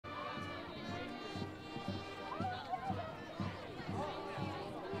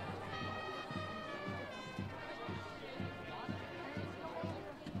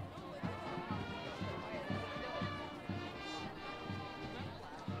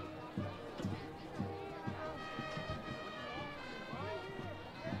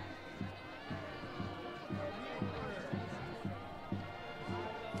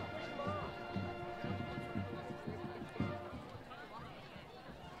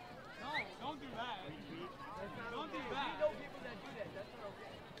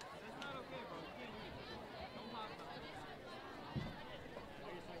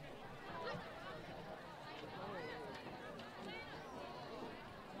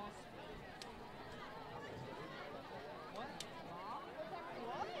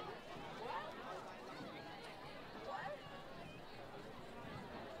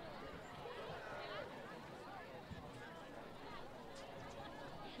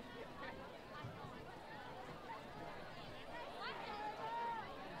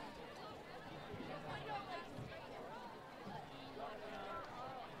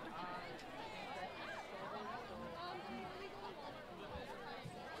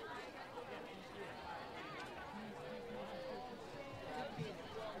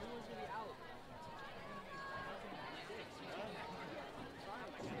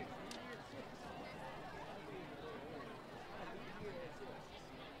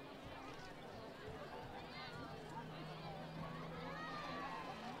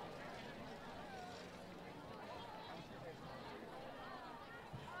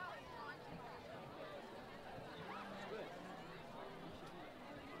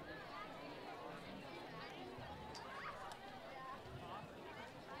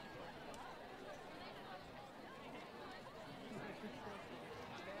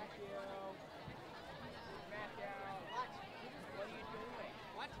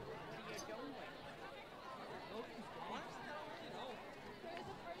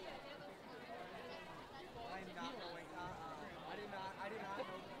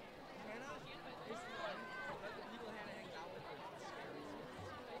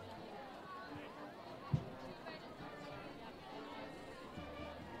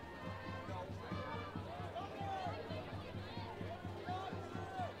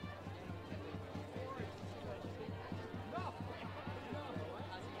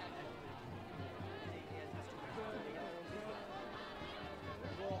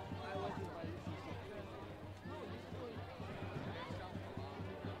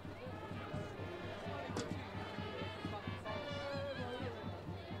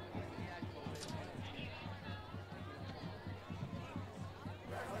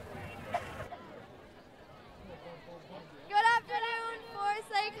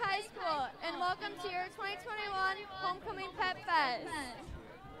Homecoming Pep Fest.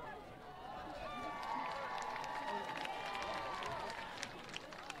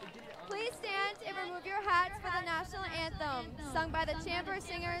 Please stand and remove your hats for the national anthem, sung by the chamber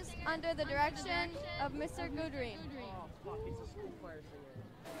singers under the direction of Mr. Goodreen.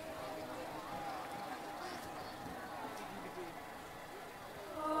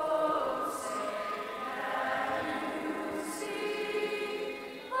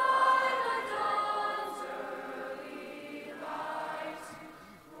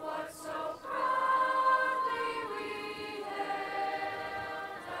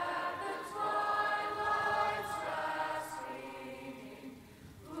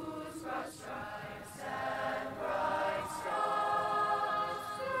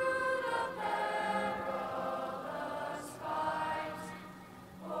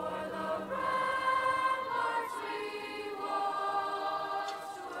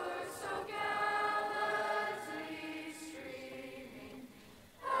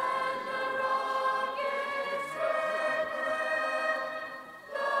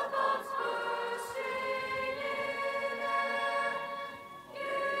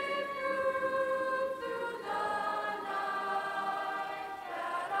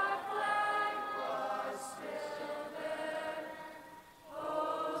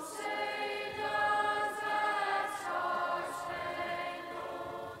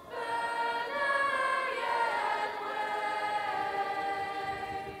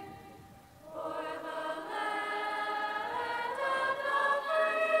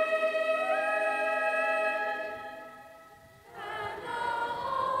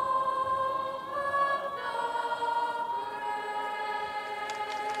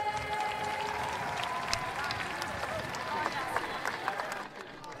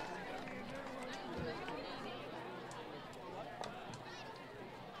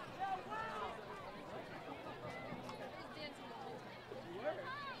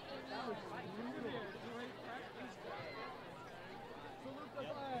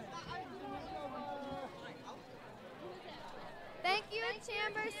 Thank you,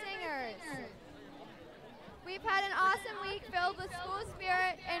 chamber singers. We've had an awesome week filled with school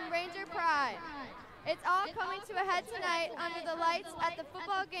spirit and Ranger pride. It's all coming to a head tonight under the lights at the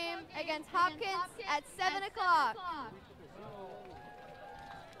football game against Hopkins at 7 o'clock.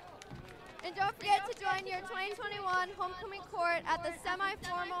 And don't forget to join your 2021 homecoming court at the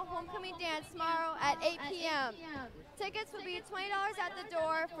semi-formal homecoming dance tomorrow at 8 p.m. Tickets will be $20 at the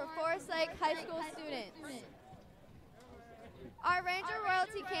door for Forest Lake High School students. Our Ranger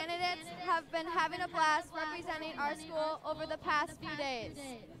Royalty candidates have been having a blast representing our school over the past few days.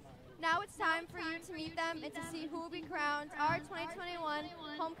 Now it's time for you to meet them and to see who will be crowned our 2021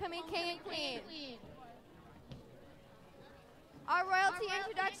 Homecoming King and Queen. Our royalty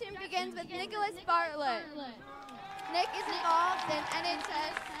introduction begins with Nicholas Bartlett. Nick is involved in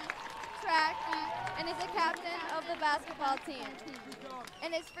NHS track and is a captain of the basketball team.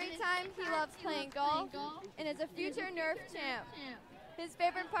 In his free time, he loves playing golf and is a future Nerf champ. His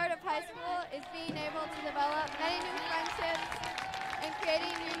favorite part of high school is being able to develop many new friendships and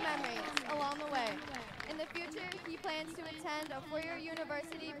creating new memories along the way. In the future, he plans to attend a four-year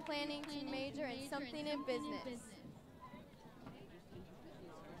university planning to major in something in business.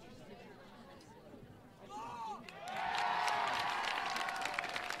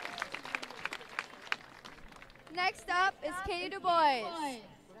 Next up is Katie Du Bois.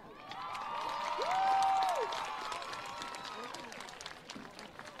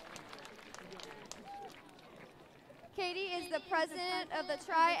 Katie is the president of the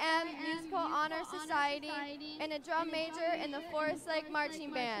Tri-M Musical Honor Society and a drum major in the Forest Lake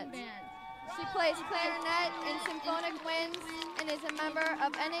Marching Band. She plays clarinet in symphonic winds and is a member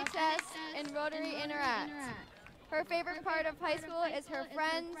of NHS and Rotary Interact. Her favorite part of high school is her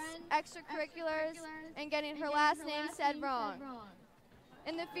friends, extracurriculars, and getting her last name said wrong.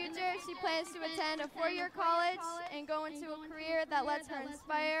 In the future, she plans to attend a four-year college and go into a career that lets her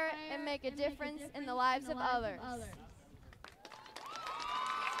inspire and make a difference in the lives of others.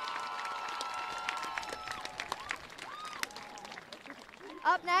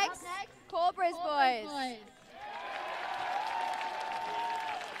 Up next, Cole Brisbois.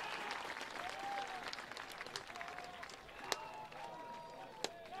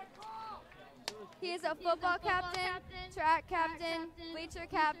 He is a football captain, track captain, bleacher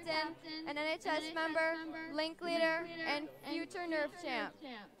captain, an NHS member, link leader, and future Nerf champ.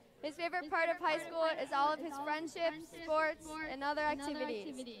 His favorite part of high school is all of his friendships, sports, and other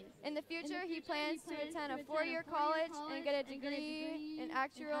activities. In the future, he plans to attend a four-year college and get a degree in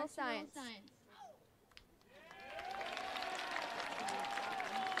actuarial science.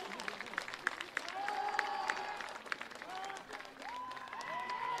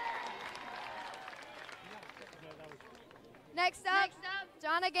 Next up,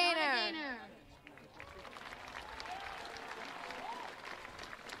 Jonna Gaynor.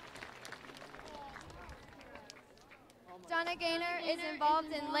 Jonna Gaynor is involved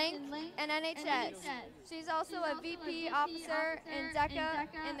in Link and NHS. She's also a VP officer in DECA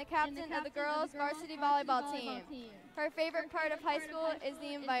and the captain of the girls' varsity volleyball team. Her favorite part of high school is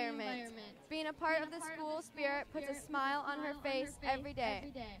the environment. Being a part of the school spirit puts a smile on her face every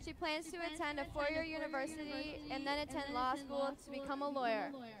day. She plans to attend a four-year university and then attend law school to become a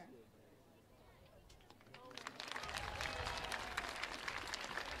lawyer.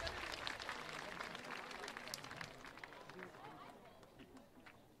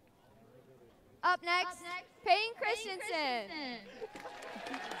 Up next, Peyton Christensen.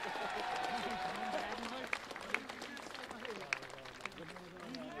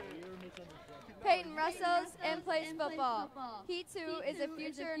 Peyton wrestles and plays football. He too is a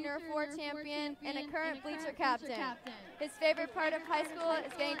future Nerf War champion and a current bleacher captain. His favorite part of high school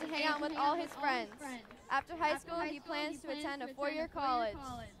is getting to hang out with all his friends. After high school, he plans to attend a four-year college.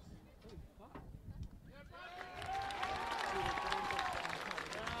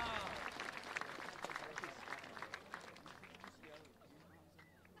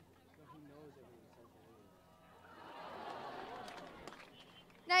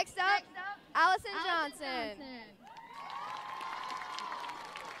 Next up, Allison Johnson.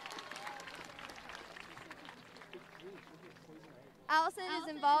 Allison is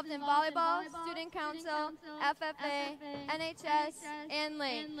involved in volleyball, student council, FFA, NHS, and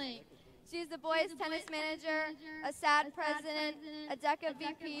Link. She's the boys' tennis manager, a SAD president, a DECA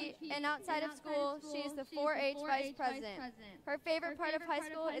VP, and outside of school, she is the 4-H vice president. Her favorite part of high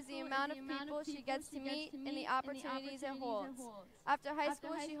school is the amount of people she gets to meet and the opportunities it holds. After high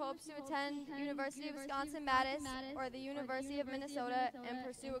school, she hopes to attend University of Wisconsin-Madison or the University of Minnesota and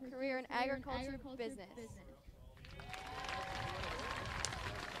pursue a career in agriculture business.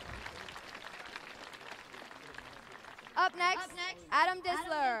 Up next, Adam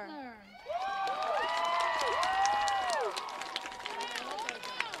Disler.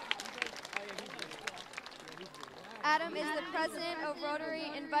 Adam is the president of Rotary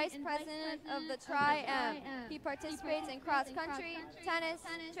and vice president of the Tri-M. He participates in cross-country, tennis,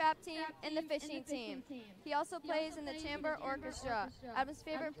 trap team, and the fishing team. He also plays in the chamber orchestra. Adam's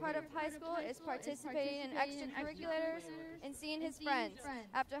favorite part of high school is participating in extracurriculars and seeing his friends.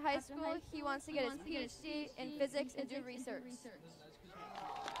 After high school, he wants to get his PhD in physics and do research.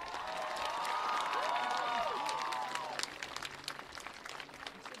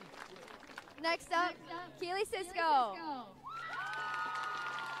 Next up, Keely Cisco.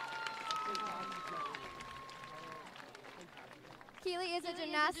 Keely is a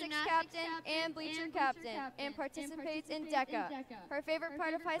gymnastics captain and bleacher captain and participates in DECA. Her favorite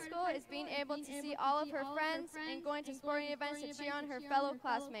part of high school is being able to see all of her friends and going to sporting events to cheer on her fellow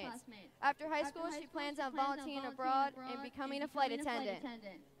classmates. After high school, she plans on volunteering abroad and becoming a flight attendant.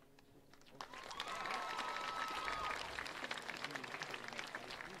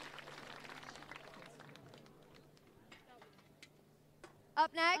 Up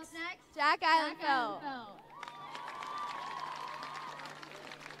next, Jack Eilenfeld.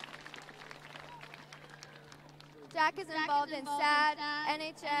 Jack is involved in SAD,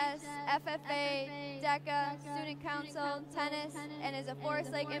 NHS, FFA, DECA, Student Council, tennis, and is a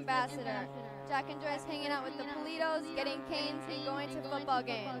Forest Lake ambassador. Jack enjoys hanging out with the Politos, getting canes, and going to football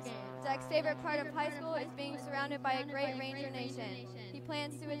games. Jack's favorite part of high school is being surrounded by a great Ranger Nation. He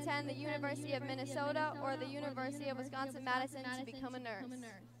plans to attend the University of Minnesota or the University of Wisconsin-Madison to become a nurse.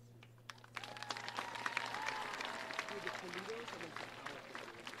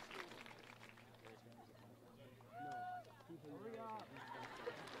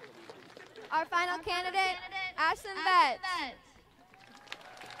 Our final candidate, Ashlyn Betts.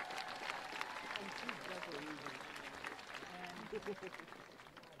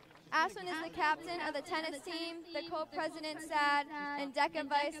 Ashlyn is the captain of the tennis team, the co-president SAD, and DECA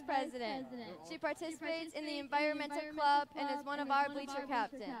vice president. She participates in the environmental club and is one of our bleacher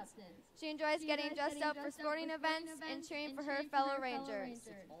captains. She enjoys getting dressed up for sporting events and cheering for her fellow Rangers.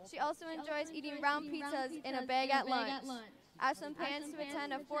 She also enjoys eating round pizzas in a bag at lunch. Ashlyn plans to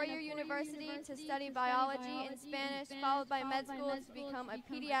attend a four-year university to study biology and Spanish, followed by med school to become a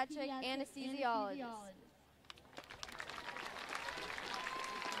pediatric anesthesiologist.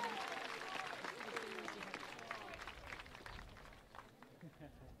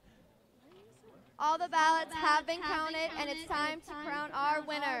 All the ballots have been counted, and it's time to crown our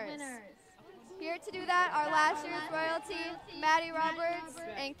winners. Here to do that are last year's royalty, Maddie Roberts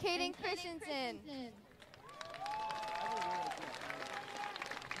and Kaden Christensen.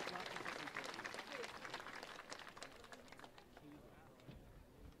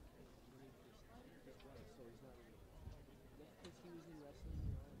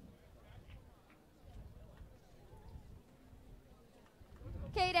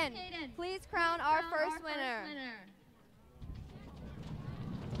 Caden, please crown our first winner.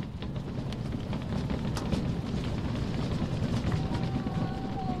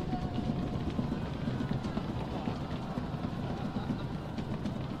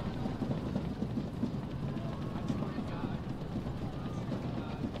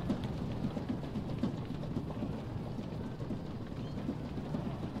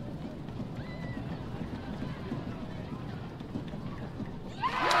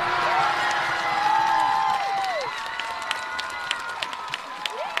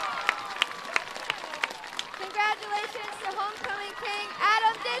 Congratulations to homecoming king,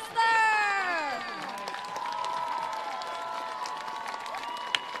 Adam Disler!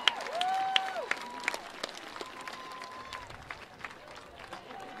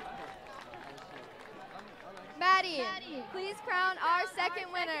 Maddie, please crown our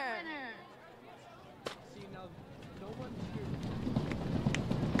second winner. See, now, no one's here.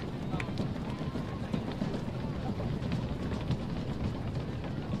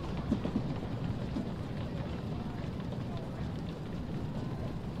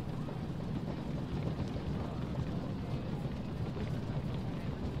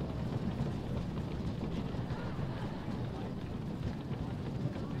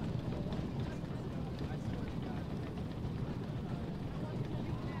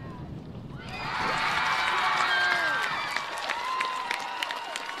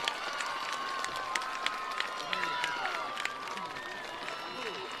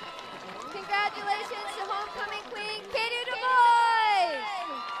 Congratulations to homecoming queen, Katie Du Bois!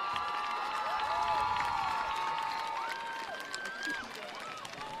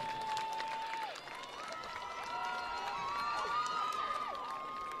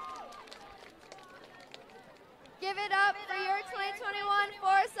 Give it up for your 2021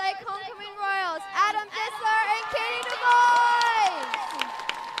 Forest Lake Homecoming Royals, Adam Disler and Katie Du Bois!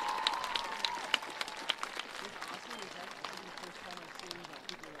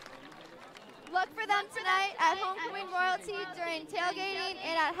 Look for them tonight at Homecoming Royalty during tailgating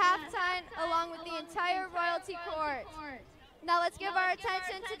and at halftime along with the entire Royalty Court. Now let's give our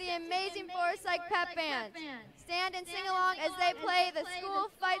attention to the amazing Forest Lake Pep Band. Stand and sing along as they play the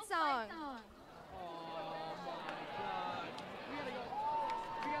school fight song.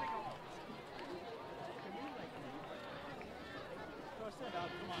 Stand up,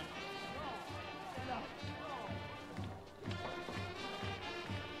 come on. Stand up.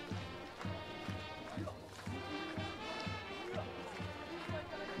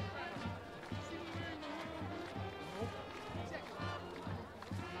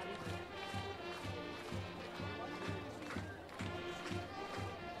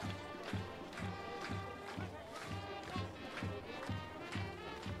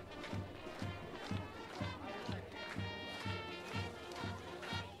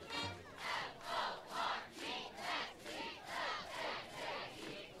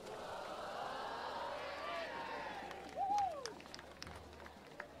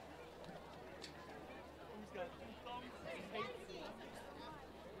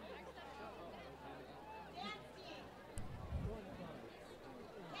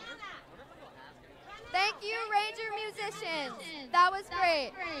 Thank you, Ranger musicians. That was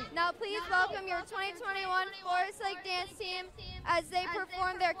great. Now please welcome your 2021 Forest Lake dance team as they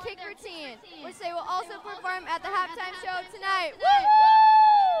perform their kick routine, which they will also perform at the halftime show tonight.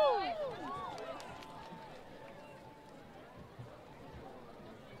 Woo!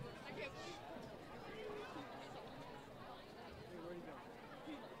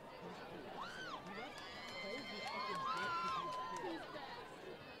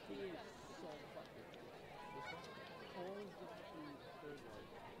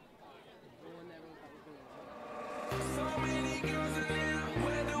 So many girls in there,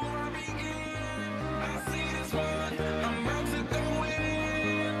 where do I begin? I see this one, I'm about to go in.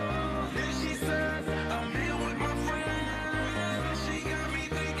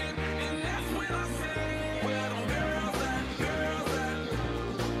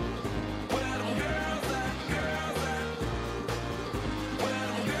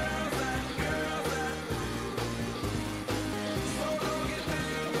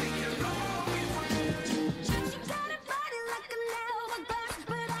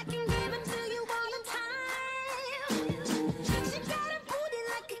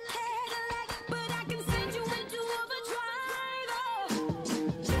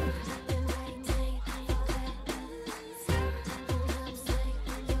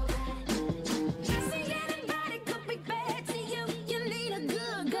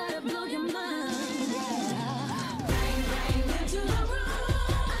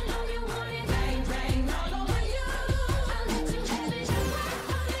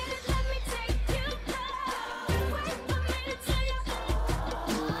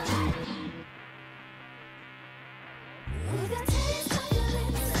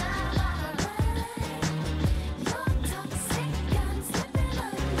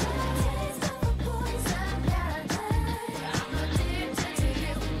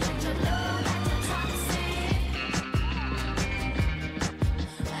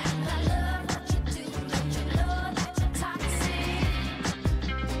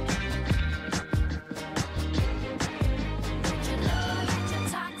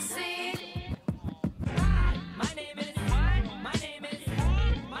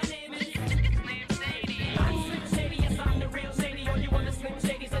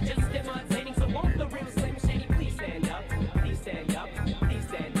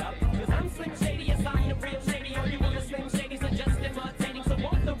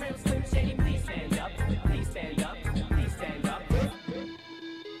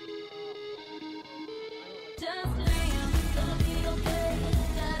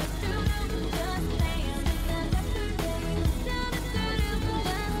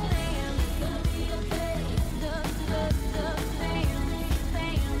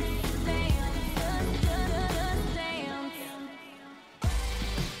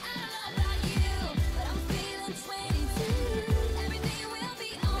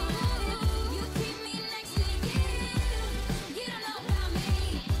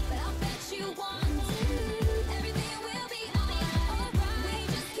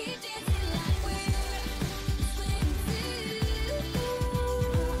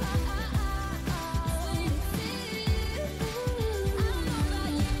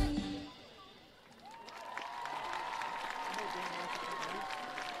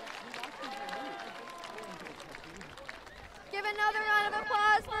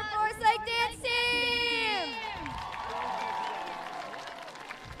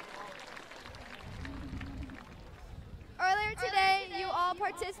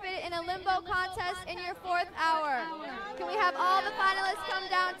 participated in a limbo contest in your 4th hour. Can we have all the finalists come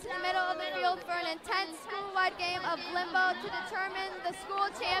down to the middle of the field for an intense school-wide game of limbo to determine the school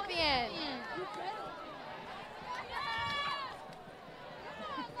champion?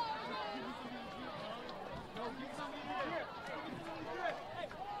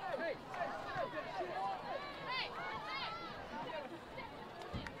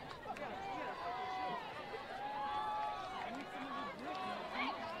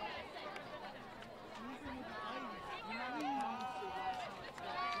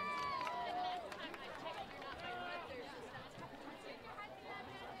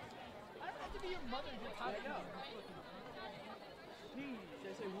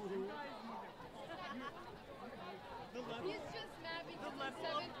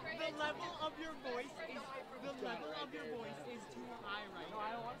 The level of your voice is too high right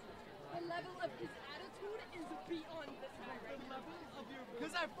now. The level of his attitude is beyond this high right now. The level of your voice.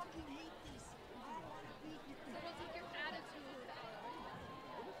 Because I fucking hate this. So don't take your attitude out.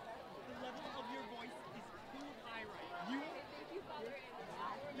 The level of your voice is too high right now. Thank you, Father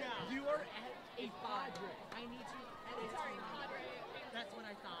Anderson. Yeah. You are at a 5. I need to edit. Sorry, Padre. That's what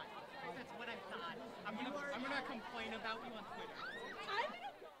I thought. That's what I thought. I'm gonna complain about you on Twitter. I'm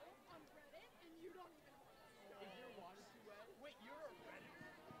gonna go on Reddit and you don't even know. Is your water too wet? Wait, you're a Reddit?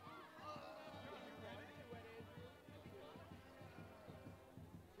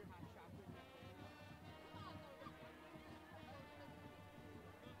 Your hot chocolate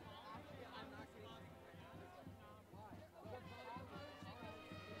Actually, I'm not kidding.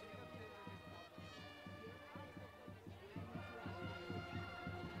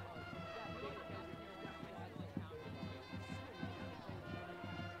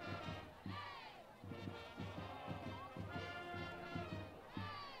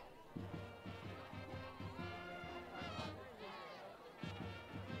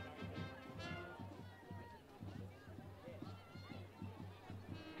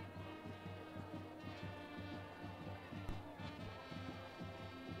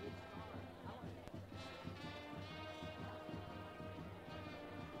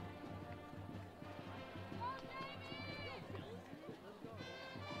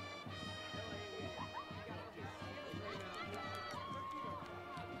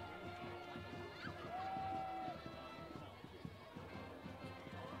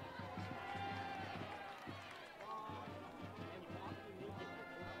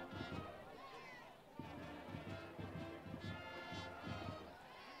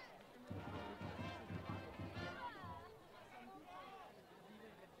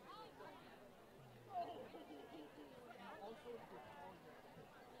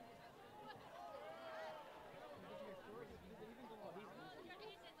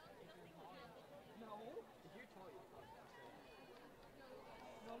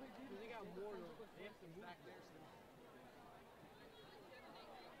 They have to move back there.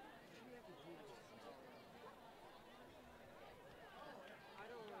 I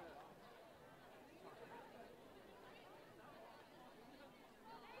don't know.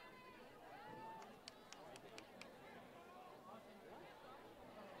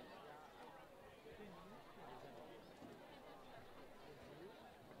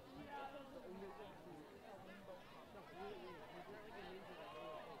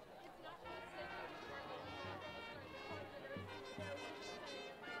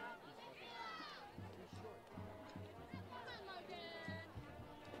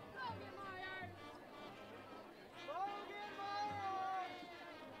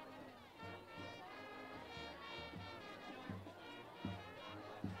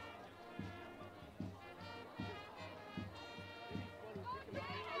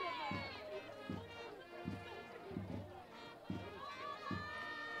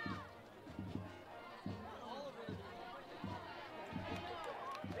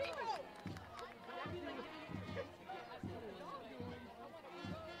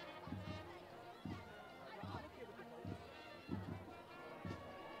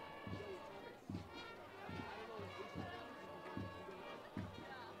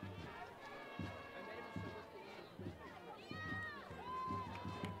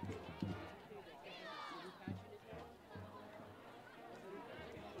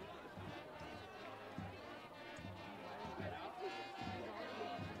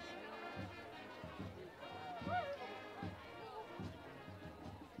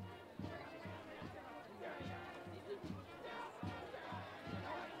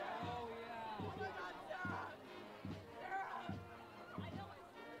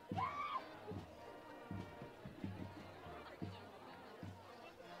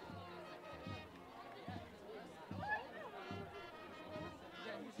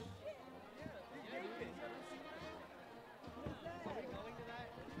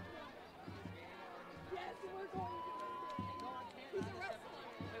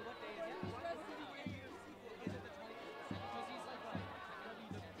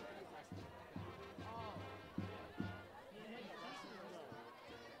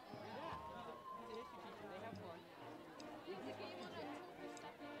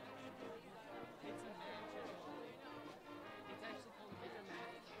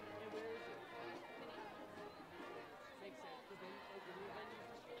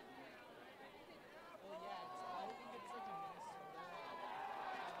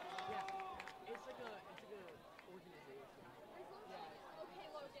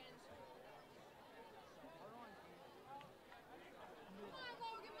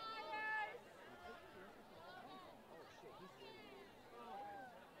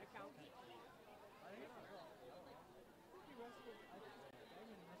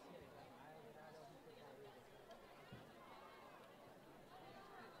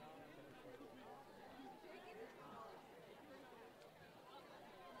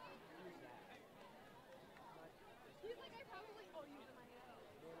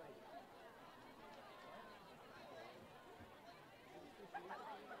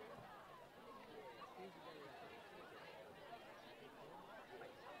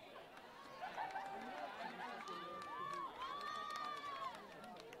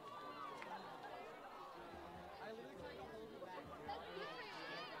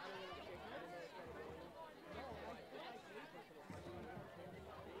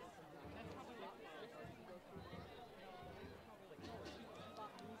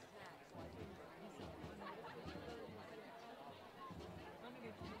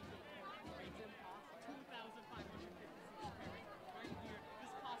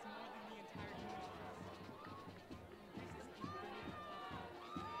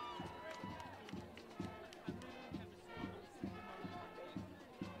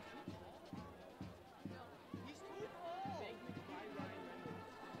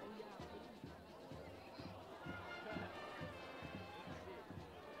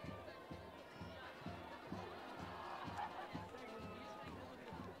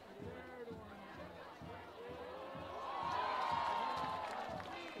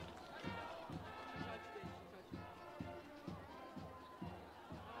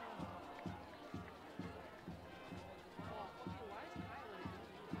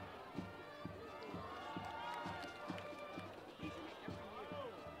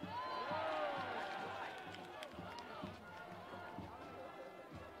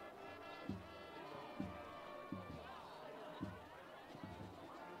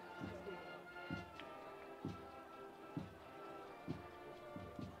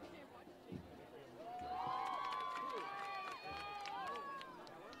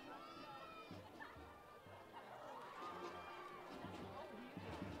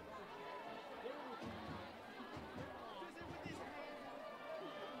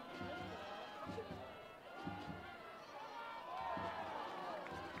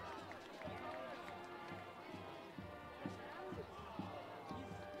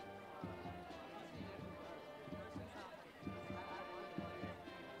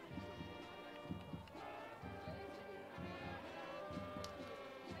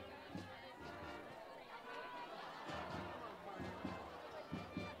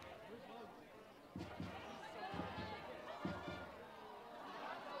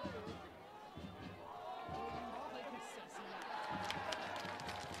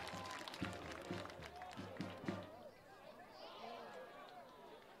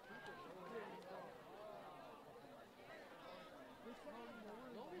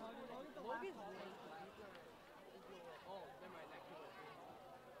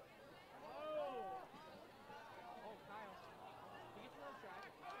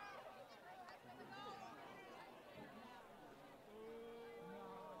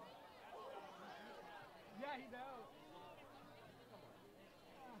 know.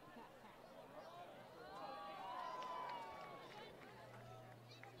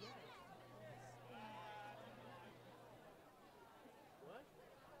 What?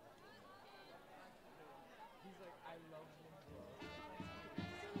 He's like, I love him, bro.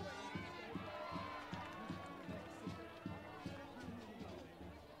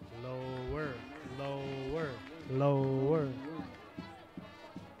 Lower, lower, lower.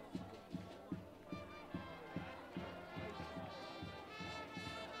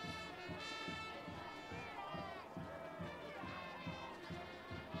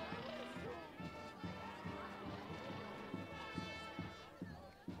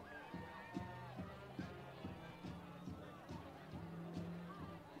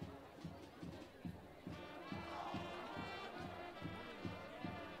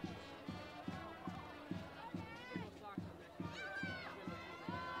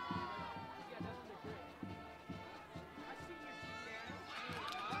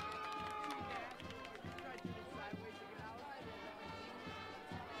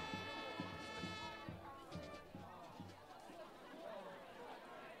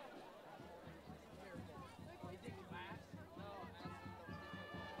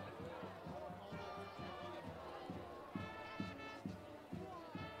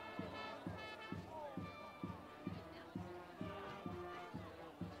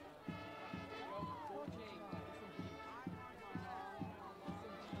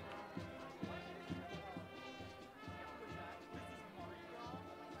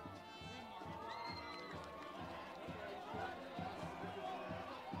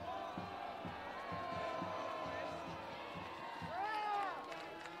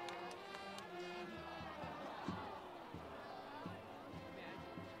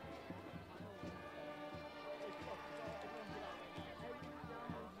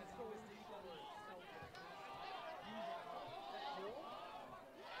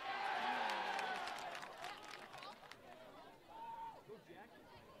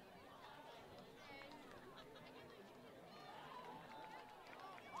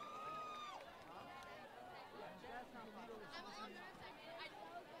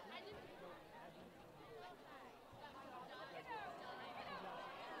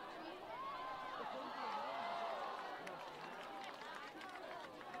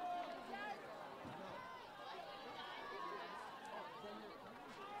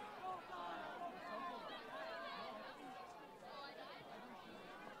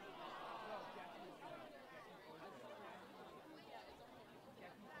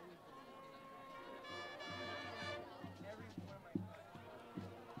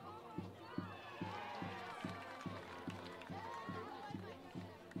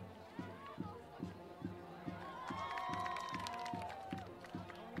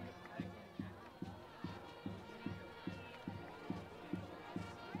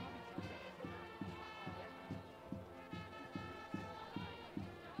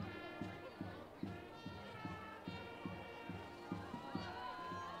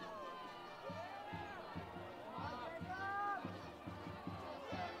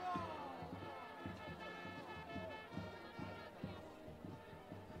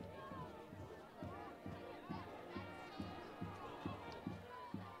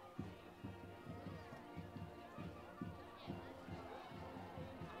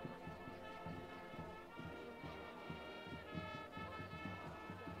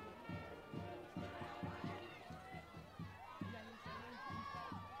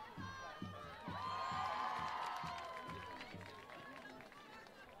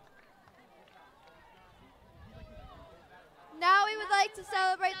 Now we would like to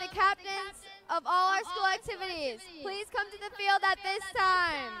celebrate the captains of all our school activities. Please come to the field at this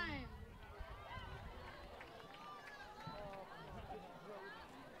time.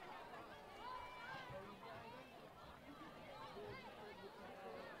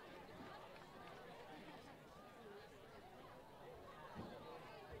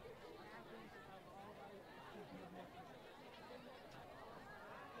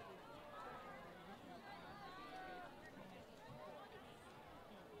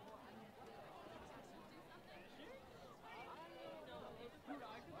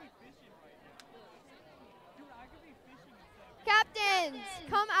 Captains,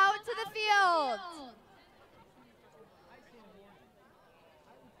 come out to the field.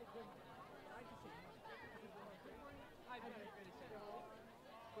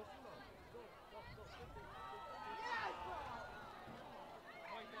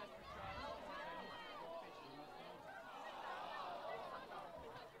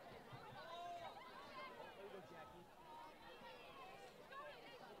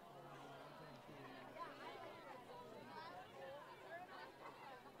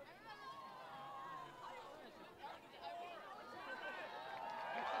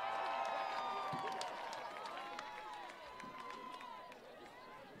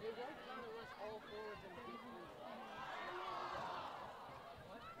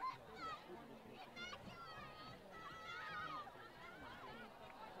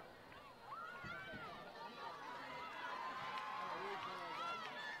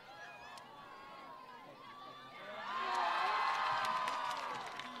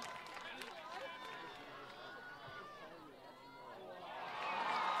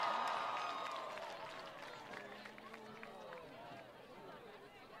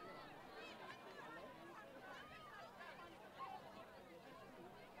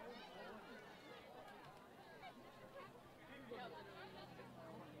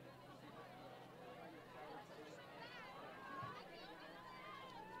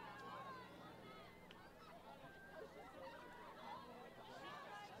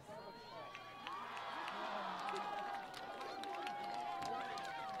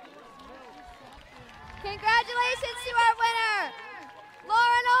 Congratulations to our winner,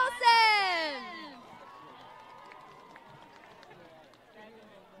 Lauren Olson.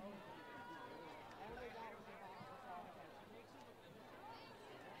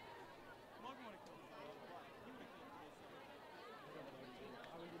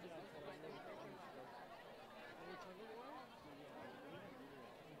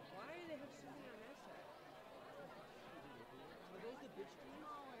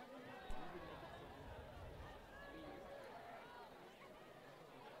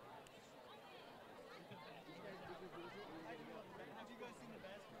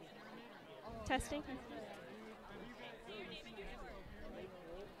 Testing.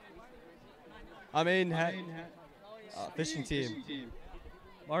 I'm in fishing team.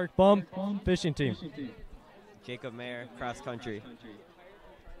 Mark Bump, fishing team. Jacob Mayer, cross country.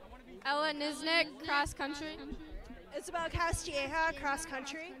 Ella Niznik, cross country. Isabel Castilleja, cross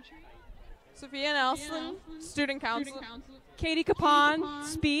country. Sophia Nelson, student council. Katie Capon,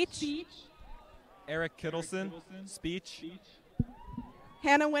 speech. Eric Kittleson, speech.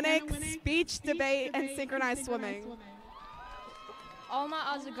 Hannah Winnick, speech, debate, and synchronized swimming.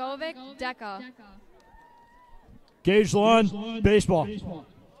 Alma Ozagovic, DECA. Gage Lawn, baseball.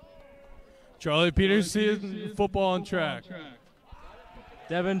 Charlie Peterson, football and track.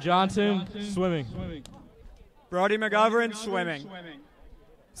 Devin Johnson, swimming. Brody McGovern, swimming.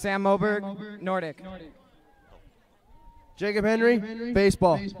 Sam Moberg, Nordic. Jacob Henry,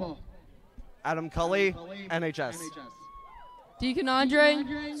 baseball. Adam Cully, NHS. Deacon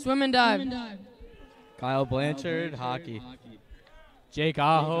Andre, swim and dive. Kyle Blanchard, hockey. Jake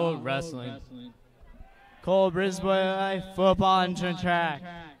Aho, wrestling. Cole Brisbane, football and track.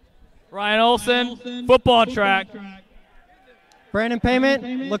 Ryan Olson, football and track. Brandon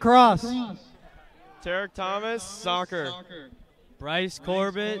Payment, lacrosse. Tarek Thomas, soccer. Bryce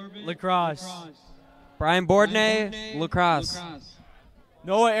Corbett, lacrosse. Brian Bourdonnais, lacrosse.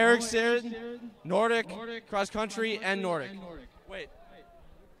 Noah Erickson, Nordic, cross country, and Nordic. Wait.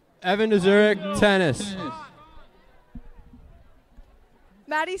 Evan Zurich, tennis.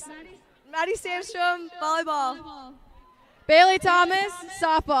 Maddie Sandstrom, volleyball. Bailey Thomas,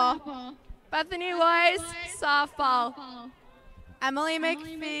 softball. Bethany Weiss, softball. Emily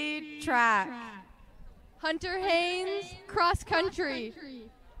McPhee, track. Hunter Haynes, cross country.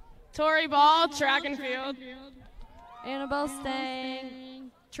 Tori Ball, track and field. Annabelle Stang,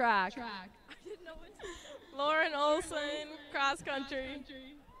 track. Lauren Olson, cross country.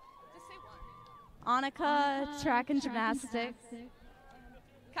 Annika, track and gymnastics.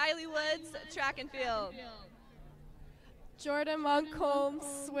 Kylie Woods, track and field. Jordan Monkholm,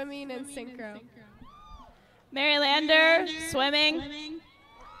 swimming and synchro. Mary Lander, swimming.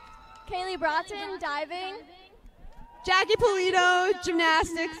 Kaylee Broughton, diving. Jackie Polito,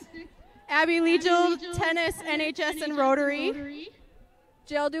 gymnastics. Abby Legiel, tennis, NHS, and Rotary.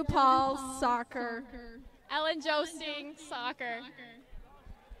 Jill DuPaul, soccer. Ellen Joesting, soccer.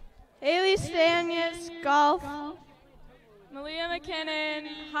 Haley Stanius, golf. Malia McKinnon,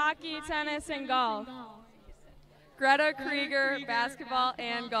 hockey, tennis, and golf. Greta Krieger, basketball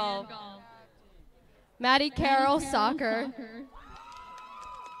and golf. Maddie Carroll, soccer.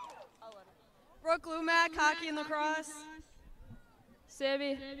 Brooke Lumack, hockey and lacrosse.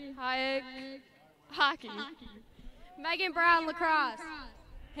 Sibby Hayek, hockey. Megan Brown, lacrosse.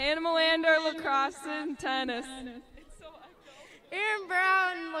 Hannah Melander, lacrosse and tennis. Erin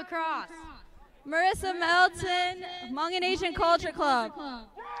Brown, lacrosse. Marissa Melton, Hmong Asian Culture Club.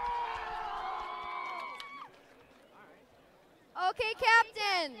 Okay,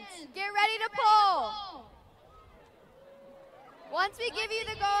 captains, get ready to pull. Once we give you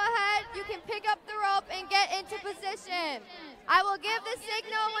the go-ahead, you can pick up the rope and get into position. I will give the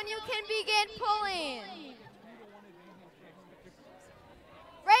signal when you can begin pulling.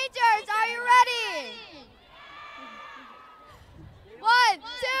 Rangers, are you ready? 1, 2,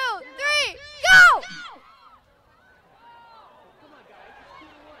 3, go!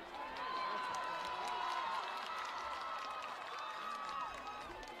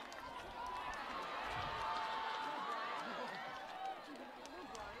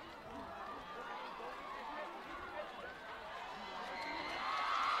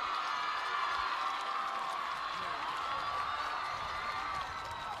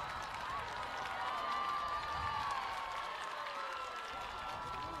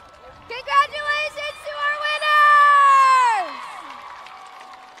 Congratulations to our winners!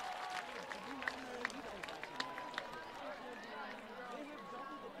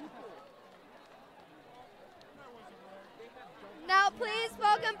 Now please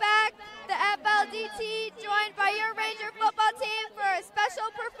welcome back the FLDT, joined by your Ranger football team for a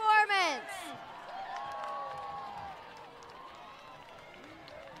special performance.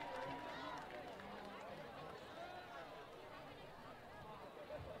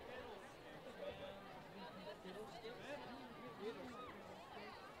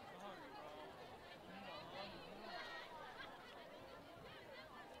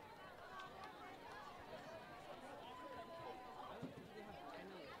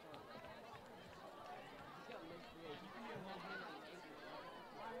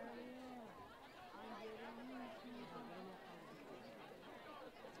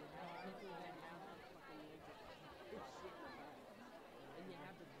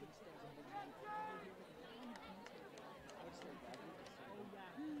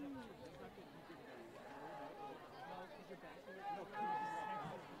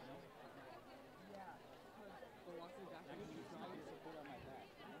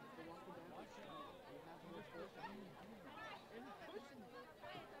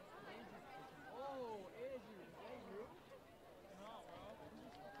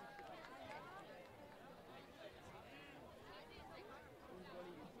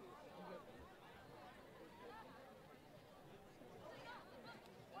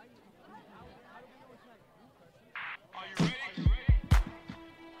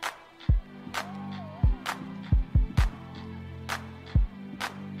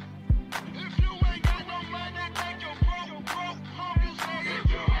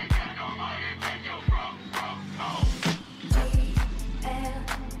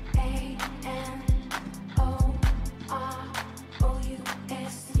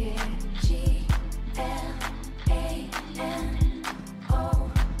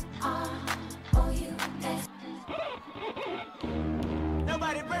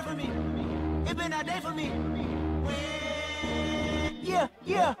 It been a day for me. Yeah,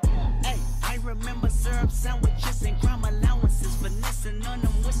 yeah. Hey, I remember syrup sandwiches and crime allowances, finessing on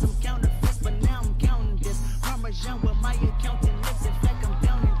them with some counterfeits, but now I'm counting this. Parmesan with my accountant lips, in fact I'm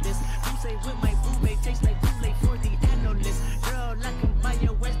down in this. You say with my boo babe, tastes like too late for the analyst. Girl, I can buy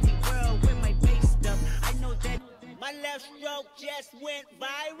your Westie world with my base stuff. I know that my left stroke just went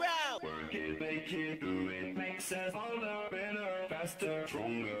viral. Work it, make it, do it, makes us harder, better, faster,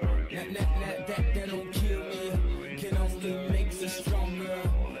 stronger. That don't kill me, can only make me stronger.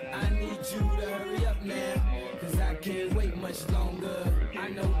 I need you to hurry up now, cause I can't wait much longer. I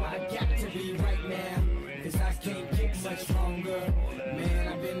know I got to be right now, cause I can't get much stronger. Man,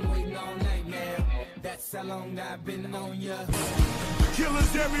 I've been waiting all night now, that's how long I've been on ya.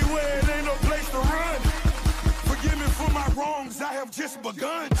 Killers everywhere, it ain't no place to run. Forgive me for my wrongs, I have just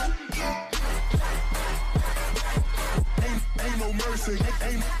begun. Ain't no mercy,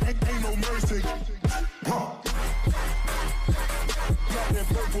 ain't no mercy. Got that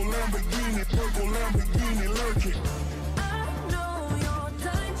purple Lamborghini lurking. I know you're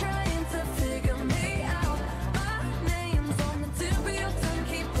done trying to figure me out. My name's on the tip of your tongue,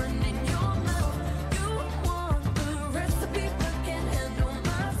 keep running your mouth. You want the recipe, but can't handle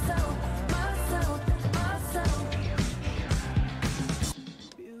myself.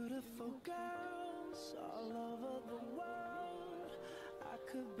 Beautiful girls all over the world. I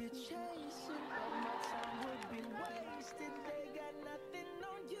could be chasing, but my time would be wasted. They got nothing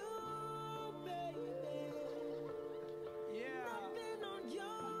on you, baby. Yeah. Nothing on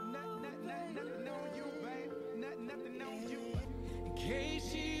you. Nothing on you, babe. Nothing on you. In case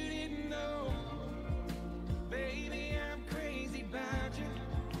you didn't know, baby, I'm crazy about you.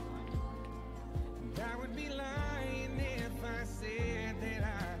 And I would be lying if I said that I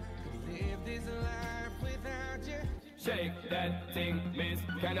could live this life without you. Shake that thing, miss.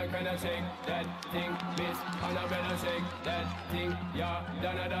 Can I shake that thing, miss? Annabella, shake that thing, yeah.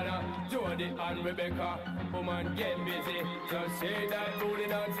 Donna, Jody and Rebecca. Woman, get busy. Just shake that booty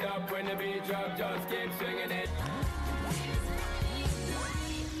non-stop when the beat drop. Just keep swinging it.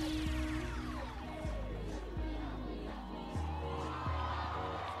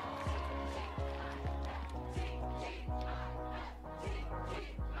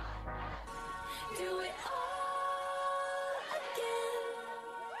 Do it all again.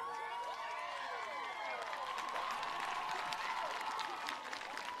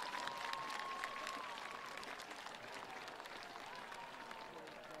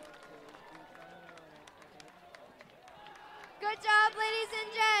 Good job, ladies and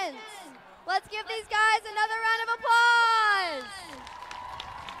gents. Let's give these guys another round of applause.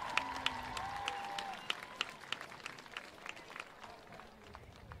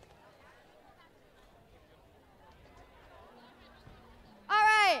 All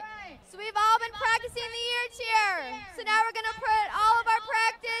right, so we've all been practicing the year cheer. So now we're gonna put all of our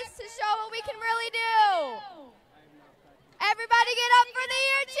practice to show what we can really do. Everybody get up for the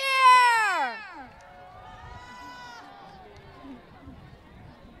year cheer.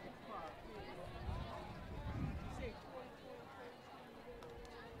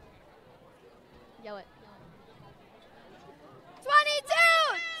 Yell it. 22, 22.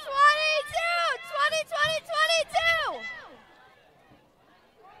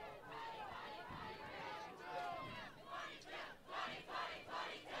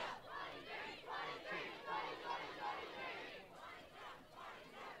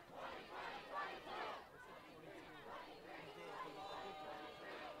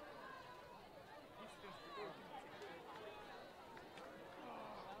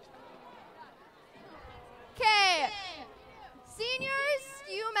 Okay, seniors,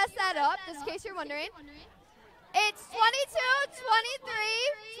 you messed that up, just in case you're wondering. It's 22, 23,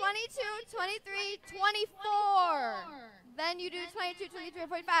 22, 23, 24. Then you do 22, 23,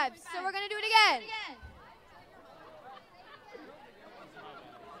 45. So we're going to do it again.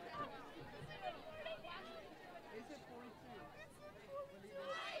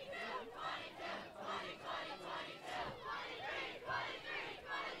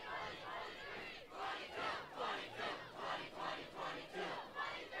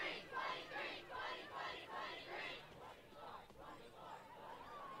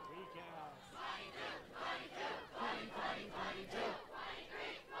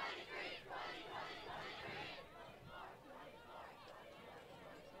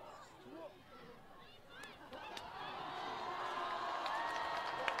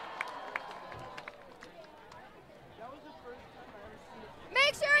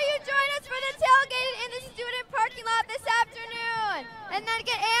 Make sure you join us for the tailgate in the student parking lot this afternoon. And then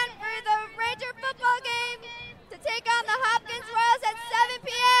get in for the Ranger football game to take on the Hopkins Royals at 7